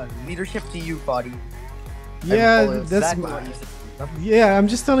leadership to you, buddy. Yeah, And that's exactly my. what you said. Yeah, I'm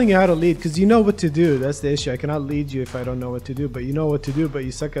just telling you how to lead because you know what to do. That's the issue. I cannot lead you if I don't know what to do. But you know what to do, but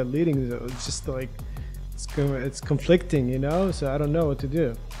you suck at leading. So it's just like it's conflicting, you know. So I don't know what to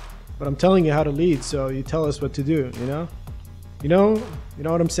do. But I'm telling you how to lead, so you tell us what to do. You know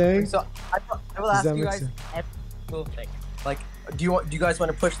what I'm saying? So I will Does ask that you make guys sense? every single thing. Like, do you guys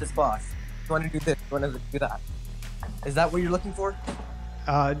want to push this boss? Do you want to do this? Do you want to do that? Is that what you're looking for?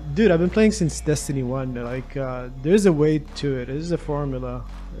 Dude, I've been playing since Destiny 1. Like, there's a way to it. There's a formula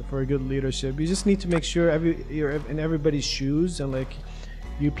for a good leadership. You just need to make sure you're in everybody's shoes and like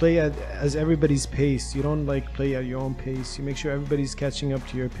you play as everybody's pace. You don't like play at your own pace. You make sure everybody's catching up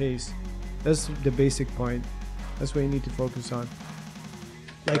to your pace. That's the basic point. That's what you need to focus on.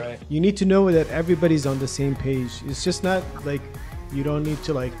 Like, Alright. you need to know that everybody's on the same page. It's just not like you don't need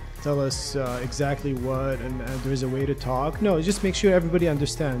to like tell us exactly what and there's a way to talk. No, just make sure everybody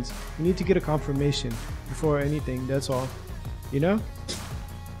understands. You need to get a confirmation before anything. That's all. You know?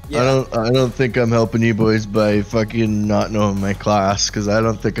 I don't think I'm helping you boys by fucking not knowing my class, because I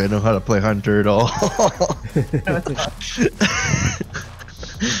don't think I know how to play Hunter at all.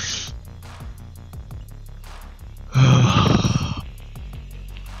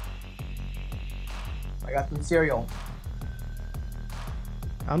 I got some cereal.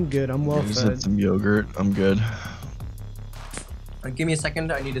 I'm good. I'm well Just had fed. some yogurt. I'm good. Give me a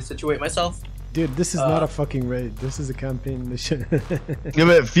second. I need to situate myself. Dude, this is not a fucking raid. This is a campaign mission. Yeah,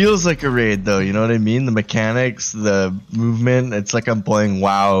 but it feels like a raid though, you know what I mean? The mechanics, the movement, it's like I'm playing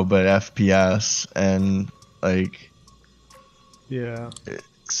WoW but FPS and like Yeah. it's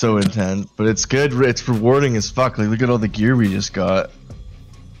so intense. But it's good, it's rewarding as fuck. Like look at all the gear we just got.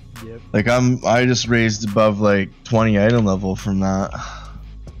 Yep. Like I just raised above like 20 item level from that.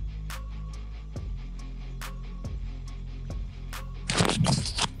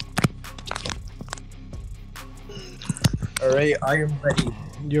 Alright, I am ready.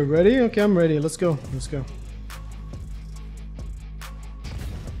 You're ready? Okay, I'm ready. Let's go. Let's go.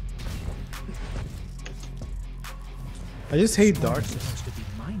 I just hate darkness. Supposed to be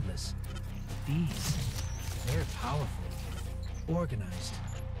mindless. These, they're powerful, organized.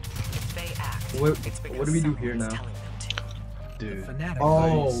 If they act, What, it's because what do we do someone here is now? telling them to. Dude. Fanatic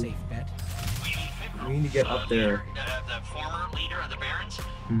Oh. is a safe bet. We need to get up there. The former leader of the Barons?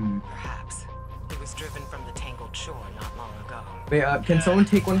 Perhaps. He was driven from the tangled shore not long ago. Wait, can someone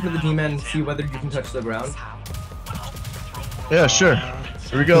take one for the D-man and see whether you can touch the ground? How? Yeah, sure.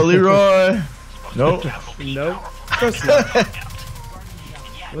 Here we go, Leroy. Nope. Nope. Of course not.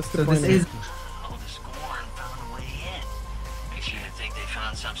 What's the So point? this is Oh, the Scorn found a way in. Makes you think they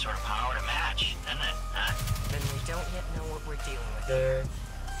found some sort of power to match, doesn't it? Huh? Then we don't yet know what we're dealing with.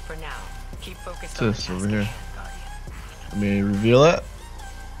 For now, keep focused What's on the this task over at here? hand, Guardian. Let me reveal it.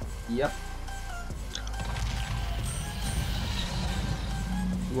 Yep.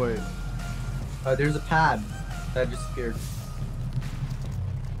 Wait. There's a pad that just appeared.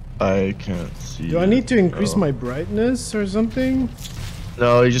 I can't see. Do I need to increase Oh. my brightness or something?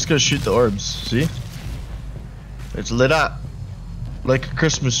 No, you just gotta shoot the orbs. See? It's lit up like a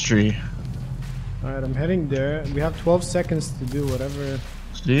Christmas tree. Alright, I'm heading there. We have 12 seconds to do whatever.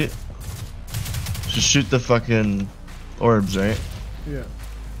 See? Just shoot the fucking orbs, right? Yeah.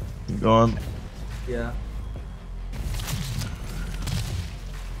 Go on. Yeah.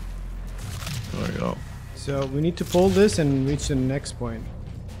 There we go. So we need to pull this and reach the next point.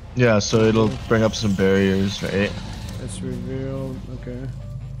 Yeah, so it'll bring up some barriers, right? Let's reveal. Okay.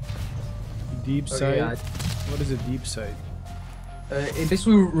 Deep Okay, sight. yeah. What is a deep sight? It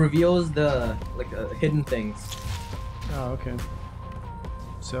basically reveals the hidden things. Oh, okay.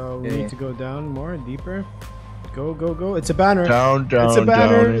 So we Yeah, need yeah. to go down more, deeper. Go, go, go! It's a banner. Down, down, It's a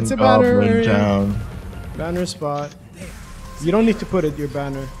banner, down, it's and a banner goblin area. down. Banner spot. You don't need to put it your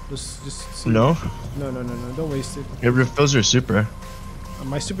banner. Just see. No? No, no, no, no. Don't waste it. It refills your super.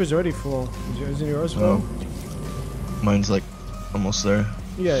 My super's already full. Isn't yours full? Oh. Mine's like almost there.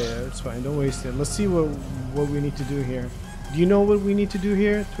 Yeah, yeah, it's fine. Don't waste it. Let's see what we need to do here. Do you know what we need to do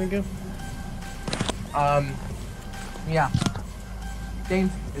here, Twinkle? Yeah.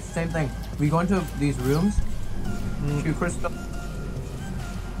 It's the same thing. We go into these rooms, shoot crystal.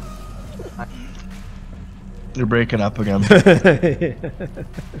 You're breaking up again.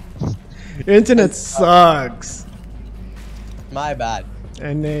 Internet sucks. My bad.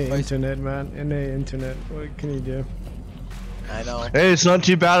 NA internet, man. NA internet. What can you do? I know. Hey, it's not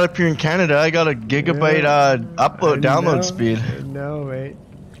too bad up here in Canada. I got a gigabyte upload download speed. No, wait.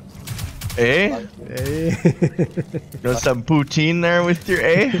 Eh? Hey. Got some poutine there with your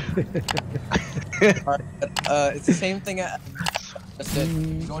eh? It's the same thing. That's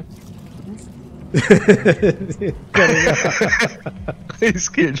it. Going This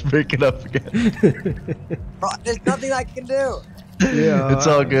kid's breaking up again. Bro, there's nothing I can do. Yeah. It's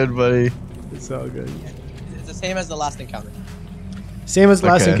all good, buddy. It's all good. It's the same as the last encounter. Same as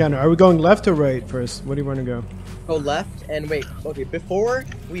last Okay. encounter. Are we going left or right first? What do you want to go? Go left and wait. Okay, before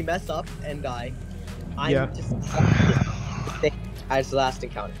we mess up and die, I'm Yeah. just same as the last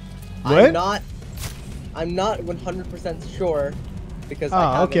encounter. What? I'm not 100% sure because I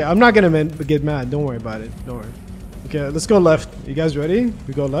Oh, haven't. okay. I'm not gonna get mad. Don't worry about it. Don't worry. Okay, let's go left. You guys ready?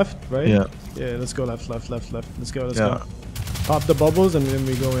 We go left, right? Yeah. Yeah, let's go left, left, left, left. Let's go, let's Yeah. go. Pop the bubbles and then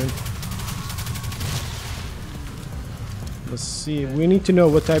we go in. Let's see. We need to know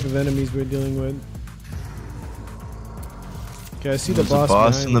what type of enemies we're dealing with. Okay, I see the There's a boss.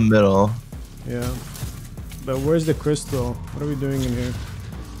 boss in the behind. middle. Yeah. But where's the crystal? What are we doing in here?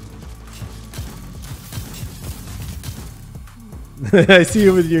 I see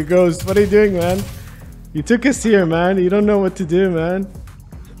you with your ghost. What are you doing, man? You took us here, man. You don't know what to do, man.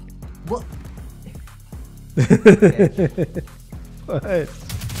 What? What?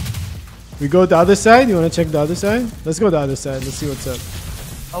 We go the other side? You want to check the other side? Let's go the other side. Let's see what's up.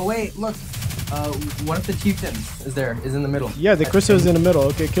 Oh wait, look. One of the chieftains is in the middle. Yeah, the crystal is in the middle.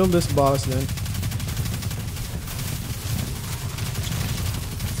 Okay, kill this boss then.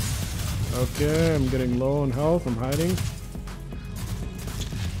 Okay, I'm getting low on health. I'm hiding.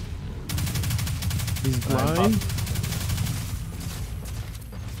 He's blind.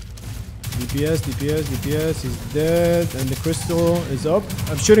 DPS. He's dead. And the crystal is up.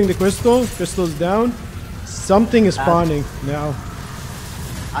 I'm shooting the crystal. Crystal's down. Something is spawning now.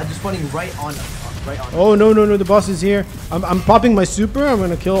 I'm just spawning right on us. Right on. Oh no! The boss is here. I'm popping my super. I'm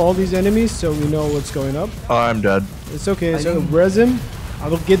gonna kill all these enemies so we know what's going up. Oh, I'm dead. It's okay. So res him. I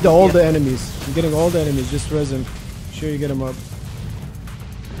will get all the enemies. I'm getting all the enemies. Just res him. Sure you get him up.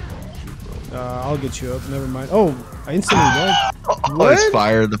 I'll get you up. Never mind. Oh, I instantly died. Oh, it's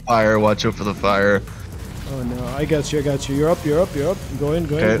fire. The fire. Watch out for the fire. Oh no! I got you. You're up. Go in.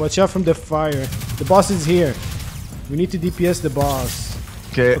 Okay. Watch out from the fire. The boss is here. We need to DPS the boss.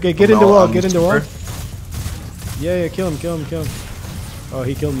 Okay, get in the wall, Yeah, kill him. Oh,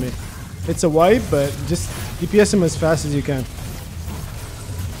 he killed me. It's a wipe, but just DPS him as fast as you can.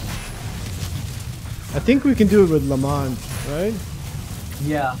 I think we can do it with Lamont, right?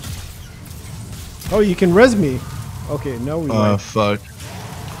 Yeah. Oh, you can res me. Okay, no, we Oh, fuck.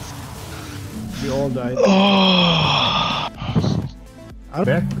 We all died.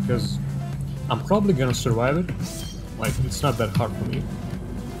 Back because I'm probably gonna survive it. Like, it's not that hard for me.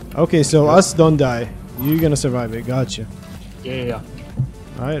 Okay, so us don't die. You're gonna survive it. Gotcha. Yeah.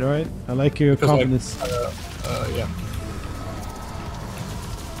 All right. I like your confidence. Yeah.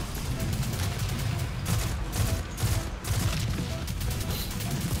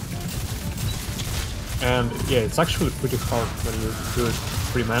 And yeah, it's actually pretty hard when you do it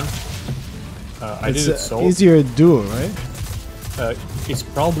 3-man. I did it solo. Easier duo, right? It's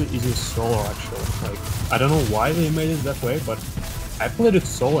probably easier solo actually. Like, I don't know why they made it that way, but I played it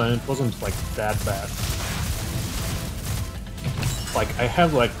solo and it wasn't like that bad. Like, I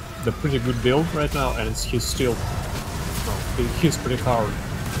have like the pretty good build right now, and he's still, he's pretty hard.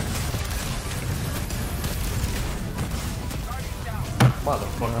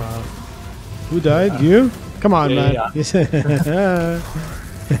 Motherfucker. Who died? You? Come on, man. Yeah.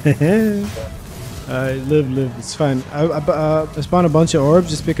 Live. It's fine. I spawned a bunch of orbs.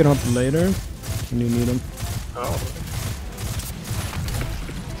 Just pick it up later when you need them. Oh.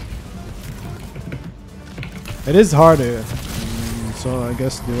 It is harder, so I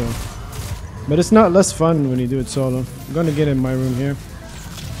guess duo. But it's not less fun when you do it solo. I'm gonna get in my room here.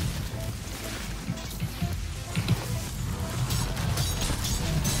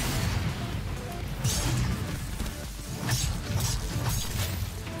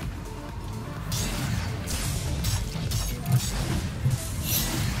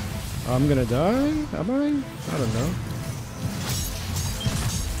 I'm gonna die? Am I? I don't know.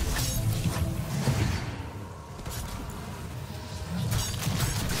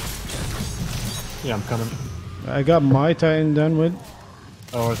 Yeah, I'm coming. I got my Titan done with.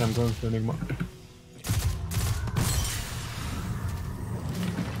 Alright, I'm going to Enigma.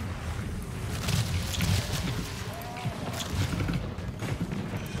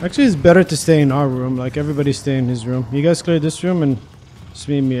 Actually, it's better to stay in our room. Like, everybody stay in his room. You guys clear this room and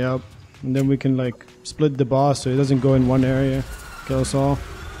speed me up. And then we can, like, split the boss so he doesn't go in one area. Kill us all.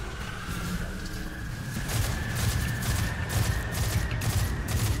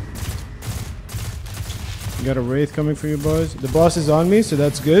 Got a wraith coming for you boys. The boss is on me, so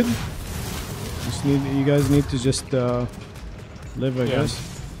that's good. You guys need to just live, I guess.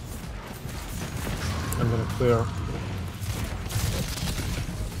 I'm gonna clear.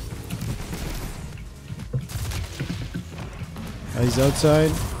 He's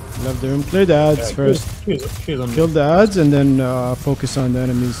outside. Left the room. Clear the ads first. He's on Kill the ads and then focus on the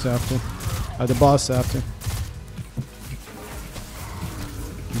enemies after. The boss after.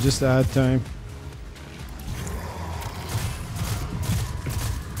 Just ad time.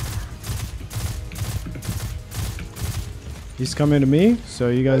 He's coming to me, so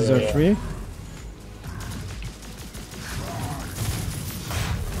you guys are free.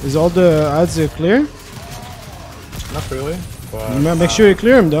 Is all the ads clear? Not really, but... Make sure you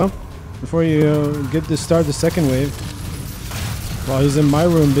clear him though, before you get to start the second wave. While he's in my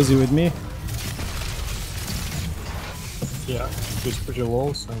room busy with me. Yeah, he's pretty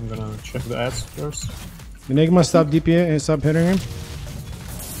low, so I'm gonna check the ads first. Enigma, stop DPA and stop hitting him.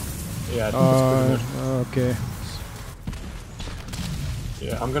 Yeah, I think that's pretty good. Okay.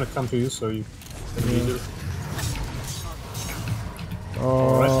 Yeah, I'm gonna come to you so you can read it.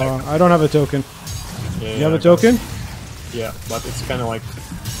 Oh, Right, I don't have a token. Yeah, You have a token? Yeah, but it's kind of like...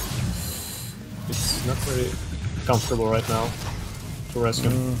 It's not very comfortable right now to rest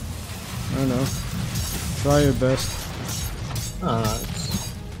him. I don't know. Try your best.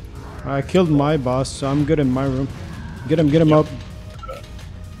 I killed my boss, so I'm good in my room. Get him up.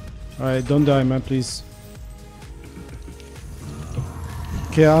 Alright, don't die, man, please.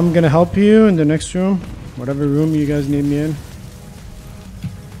 Okay, I'm gonna help you in the next room. Whatever room you guys need me in.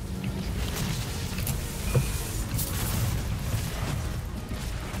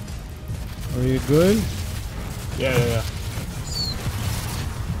 Are you good? Yeah.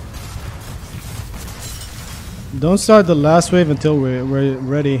 Don't start the last wave until we're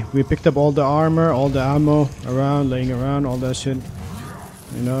ready. We picked up all the armor, all the ammo around, laying around, all that shit.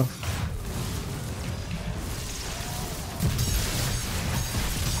 You know?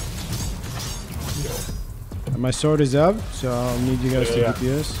 And my sword is up, so I'll need you guys to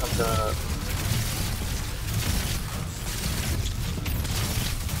DPS.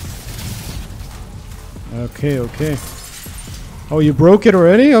 Okay. Oh, you broke it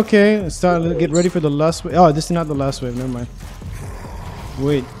already? Okay, get ready for the last wave. Oh, this is not the last wave. Never mind.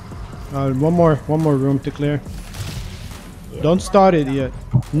 Wait, one more room to clear. Yeah. Don't start it yet.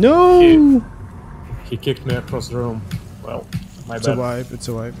 No. He kicked me across the room. Well, my bad. It's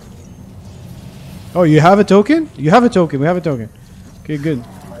a wipe. Oh, you have a token? You have a token. We have a token. Okay, good.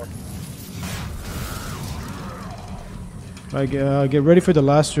 Get ready for the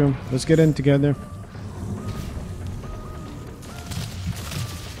last room. Let's get in together.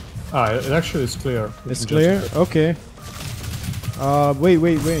 It actually is clear. It's clear? Okay. Wait.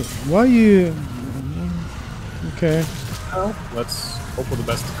 Why are you... Okay. Well, let's hope for the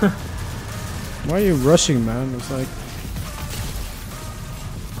best. Why are you rushing, man? It's like...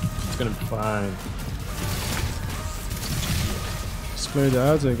 It's gonna be fine. Let's clear the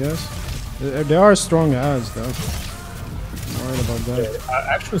ads, I guess. There are strong ads, though. I'm worried about that.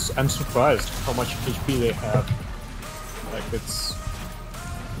 Yeah, actually, I'm surprised how much HP they have. Like, it's...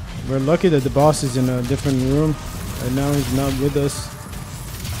 We're lucky that the boss is in a different room. Right now he's not with us.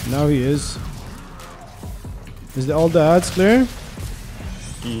 Now he is. Is all the ads clear?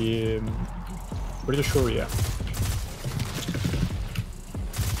 Pretty sure, yeah.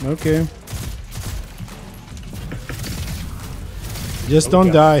 Okay. Just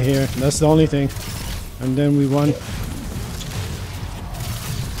don't die here. That's the only thing. And then we won.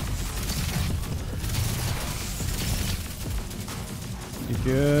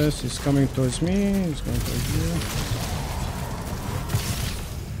 Yes, he's coming towards me. He's going towards you.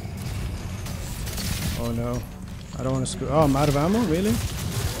 Oh no. I don't want to screw. Oh, I'm out of ammo? Really?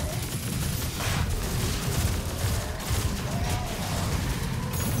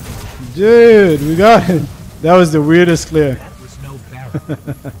 Dude, we got it. That was the weirdest clear.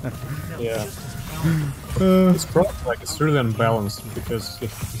 Yeah. It's probably like it's really unbalanced because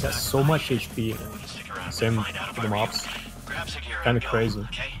it has so much HP. Same for the mobs. Kind of crazy.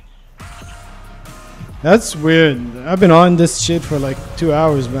 That's weird. I've been on this shit for like 2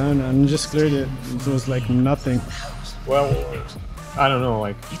 hours, man, and just cleared it. It was like nothing. Well, I don't know.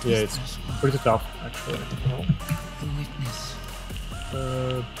 Like, yeah, it's pretty tough actually. You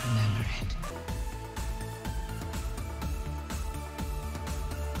know?